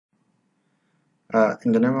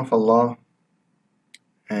In the name of Allah,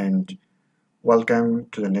 and welcome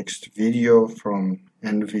to the next video from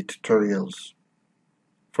Envi tutorials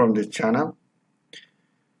from this channel.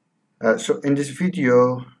 So in this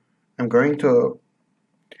video, I'm going to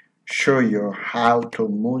show you how to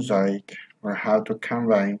mosaic or how to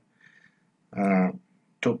combine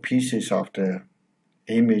two pieces of the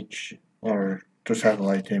image or two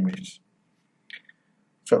satellite images.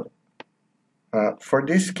 So for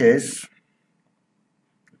this case,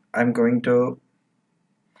 I'm going to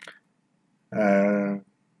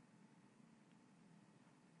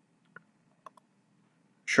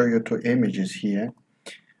show you two images here.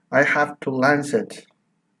 I have two Lancet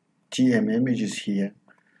TM images here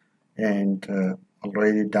and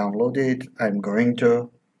already downloaded. I'm going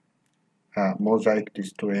to mosaic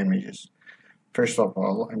these two images. First of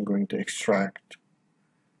all, I'm going to extract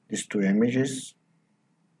these two images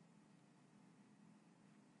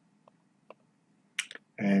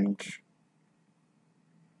and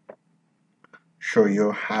show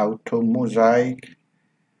you how to mosaic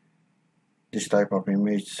this type of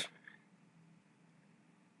image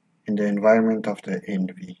in the environment of the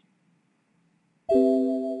Envi.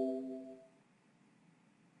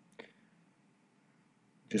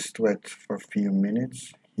 Just wait for a few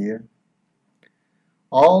minutes here.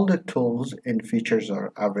 All the tools and features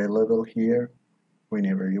are available here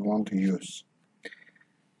whenever you want to use.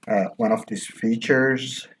 One of these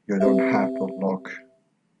features, you don't have to look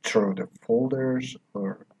through the folders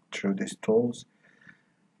or through these tools.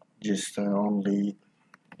 Just only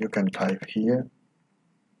you can type here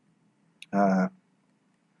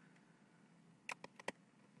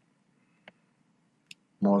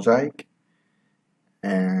mosaic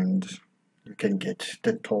and you can get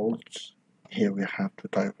the tools. Here we have two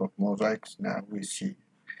types of mosaics. Now we see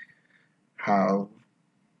how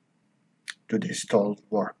do these tools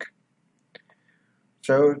work.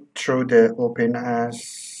 So through the Open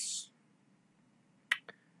As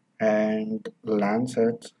and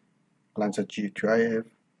Lancet G2IF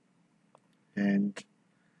and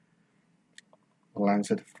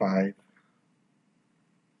Lancet 5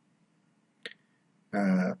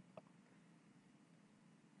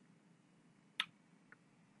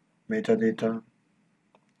 metadata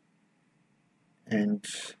and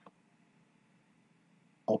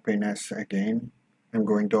Open As again. I'm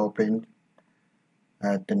going to open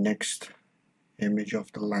the next image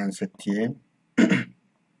of the Lancet TM.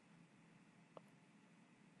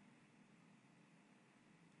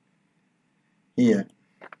 Here,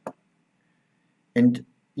 and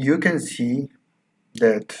you can see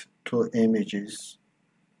that two images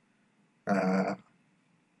are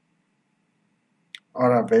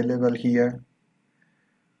available here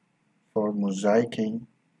for mosaicing.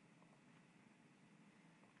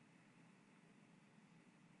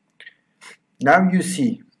 Now you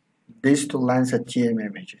see these two Lancet TM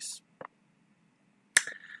images.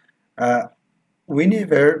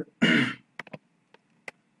 Whenever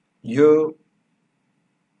you're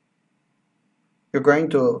going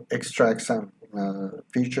to extract some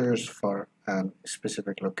features for a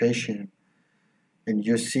specific location and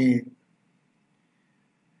you see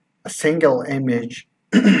a single image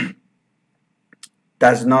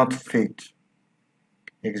does not fit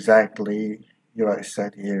exactly your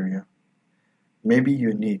study area. Maybe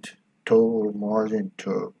you need two or more than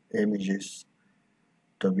two images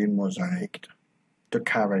to be mosaiced to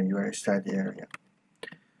cover your study area.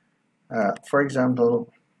 For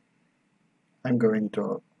example, I'm going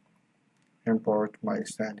to import my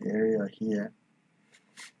study area here.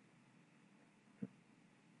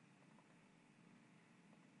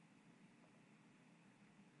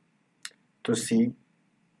 To see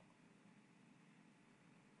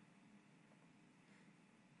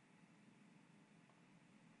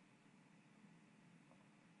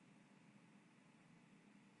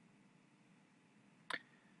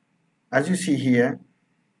as you see here,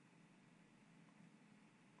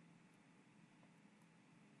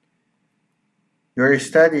 your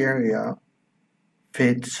study area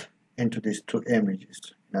fits into these two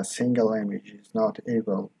images. A single image is not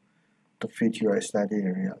able to fit your study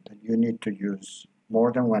area, then you need to use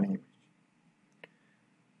more than one image.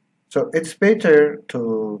 So it's better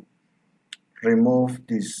to remove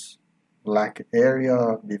this black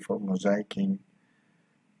area before mosaicing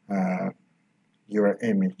your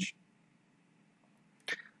image.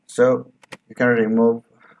 So you can remove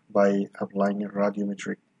by applying a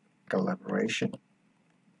radiometric calibration.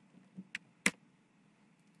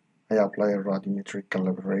 I apply a radiometric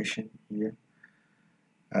calibration here.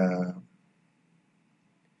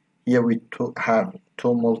 Here we have two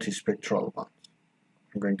multispectral ones.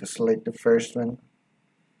 I'm going to select the first one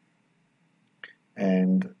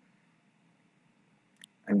and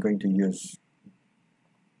I'm going to use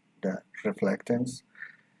the reflectance,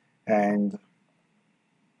 and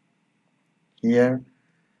here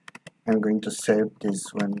I'm going to save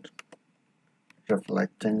this one,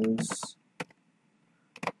 reflectance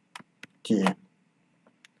TM,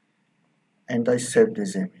 and I save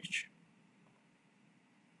this image.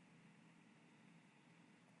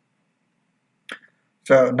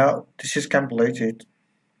 So now this is completed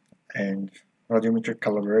and radiometric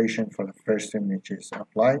calibration for the first image is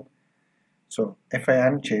applied. So if I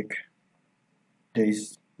uncheck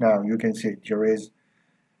this, now you can see there is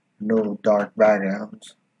no dark background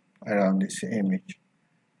around this image.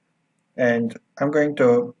 And I'm going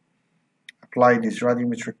to apply this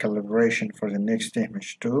radiometric calibration for the next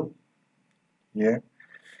image too. Here,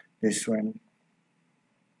 this one,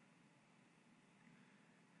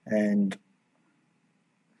 and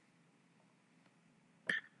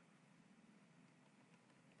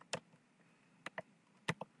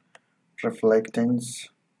reflectance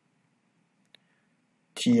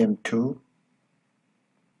TM2.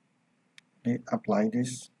 Apply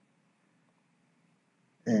this,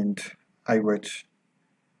 and I wait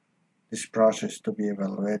this process to be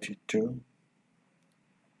evaluated too.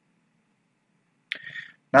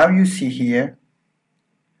 Now you see here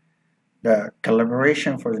the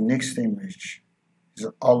calibration for the next image is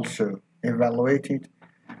also evaluated.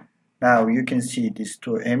 Now you can see these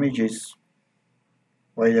two images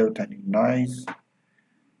without any noise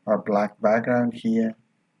or black background here,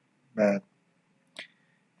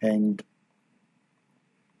 and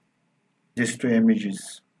these two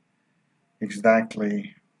images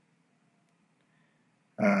exactly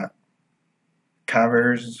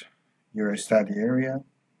covers your study area,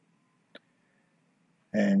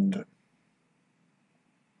 and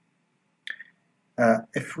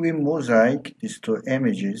if we mosaic these two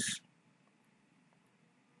images,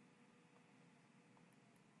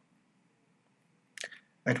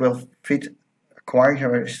 it will fit quite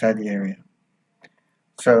our study area.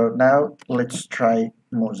 So now let's try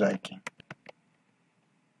mosaicing.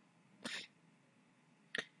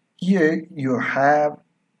 Here you have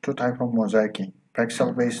two types of mosaicing,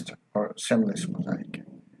 pixel based or seamless mosaicing.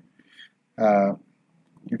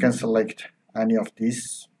 You can select any of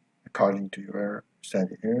these according to your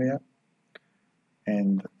study area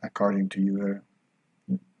and according to your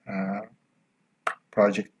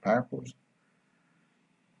project purpose.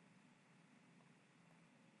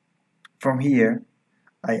 From here,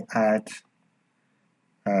 I add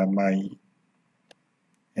my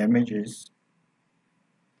images,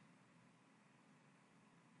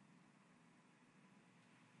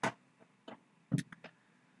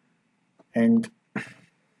 and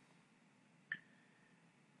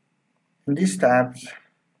in these tabs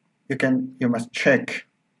you must check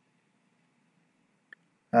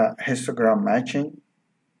histogram matching,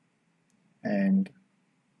 and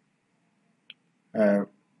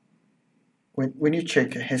when you check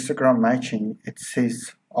histogram matching, it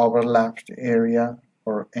says overlapped area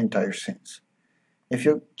or entire scenes. If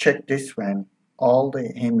you check this one, all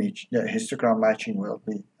the histogram matching will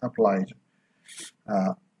be applied.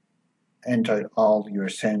 Enter all your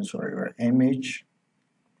scenes or your image.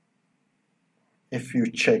 If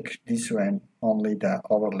you check this one, only the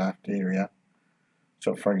overlapped area.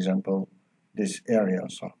 So for example, this area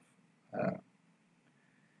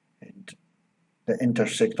and the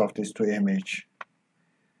intersect of these two images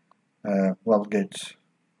will get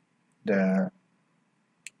the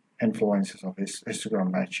influences of this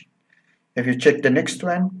histogram matching. If you check the next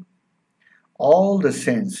one, all the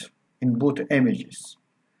scenes in both images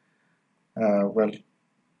will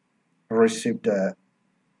receive the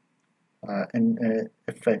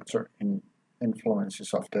effects or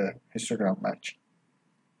influences of the histogram matching.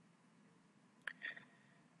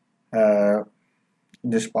 In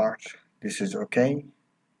this part, this is okay,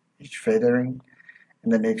 it's feathering,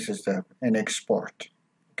 and the next is an export.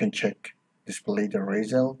 You can check display the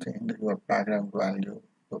result, and your background value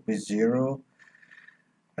will be 0,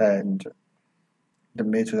 and the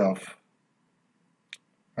method of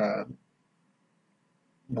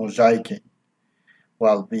mosaicing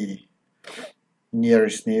will be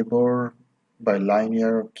nearest neighbor,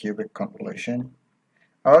 bilinear, cubic convolution.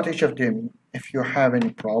 About each of them, if you have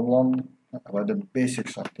any problem about the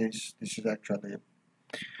basics of this is actually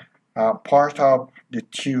part of the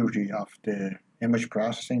theory of the image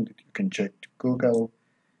processing that you can check to Google.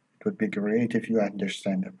 It would be great if you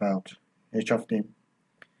understand about each of them.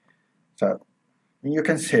 So you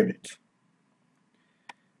can save it.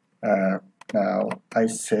 Now I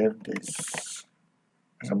save this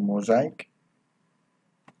as a mosaic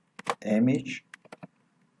image,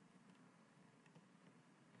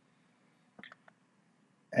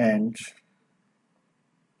 and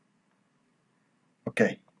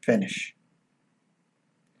okay, finish.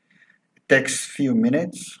 It takes few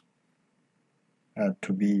minutes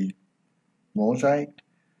to be Mosaic.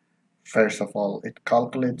 First of all, it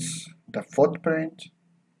calculates the footprint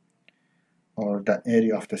or the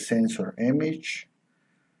area of the sensor image.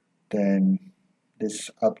 Then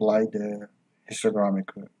this apply the histogramic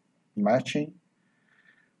matching.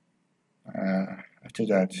 After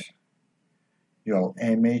that, your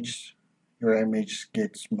image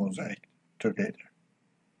gets mosaic together.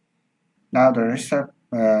 Now the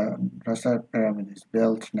raster pyramid is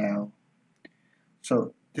built now.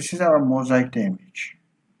 So this is our mosaic image.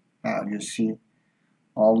 Now you see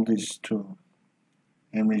all these two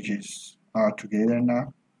images are together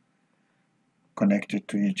now, connected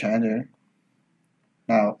to each other.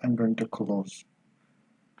 Now I'm going to close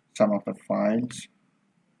some of the files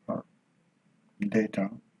or data.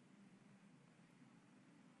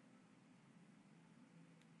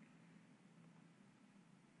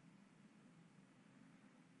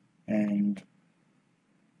 And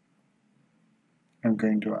I'm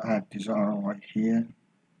going to add this ROI here.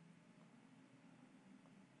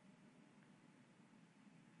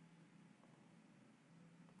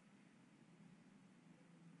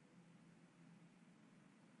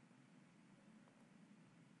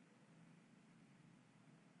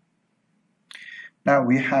 Now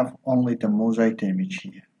we have only the mosaic image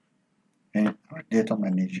here in our data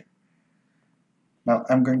manager. Now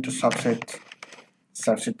I'm going to subset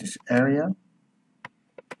this area.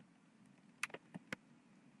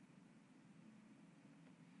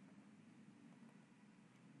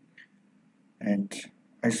 And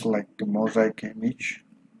I select the mosaic image.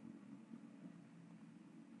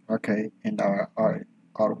 Okay, and our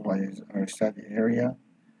is our study area.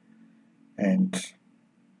 And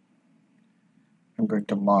I'm going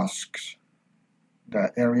to mask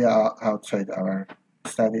the area outside our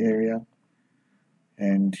study area.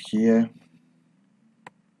 And here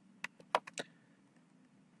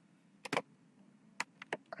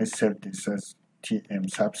I set this as TM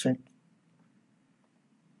subset.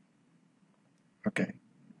 Okay.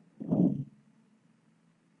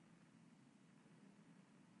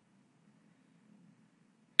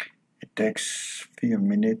 It takes few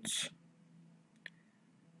minutes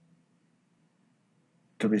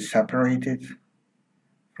to be separated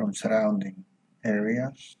from surrounding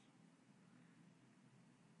areas.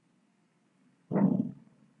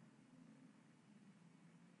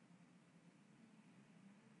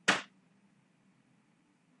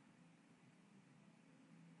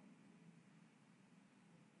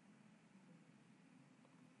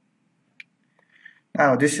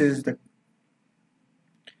 Now this is the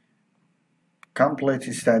complete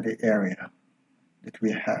study area that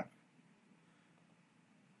we have.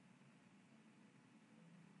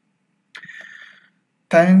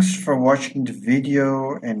 Thanks for watching the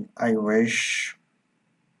video, and I wish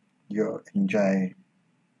you enjoy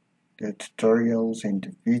the tutorials and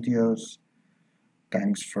the videos.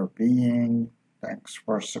 Thanks for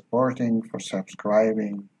supporting, for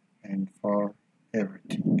subscribing, and for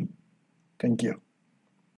everything. Thank you.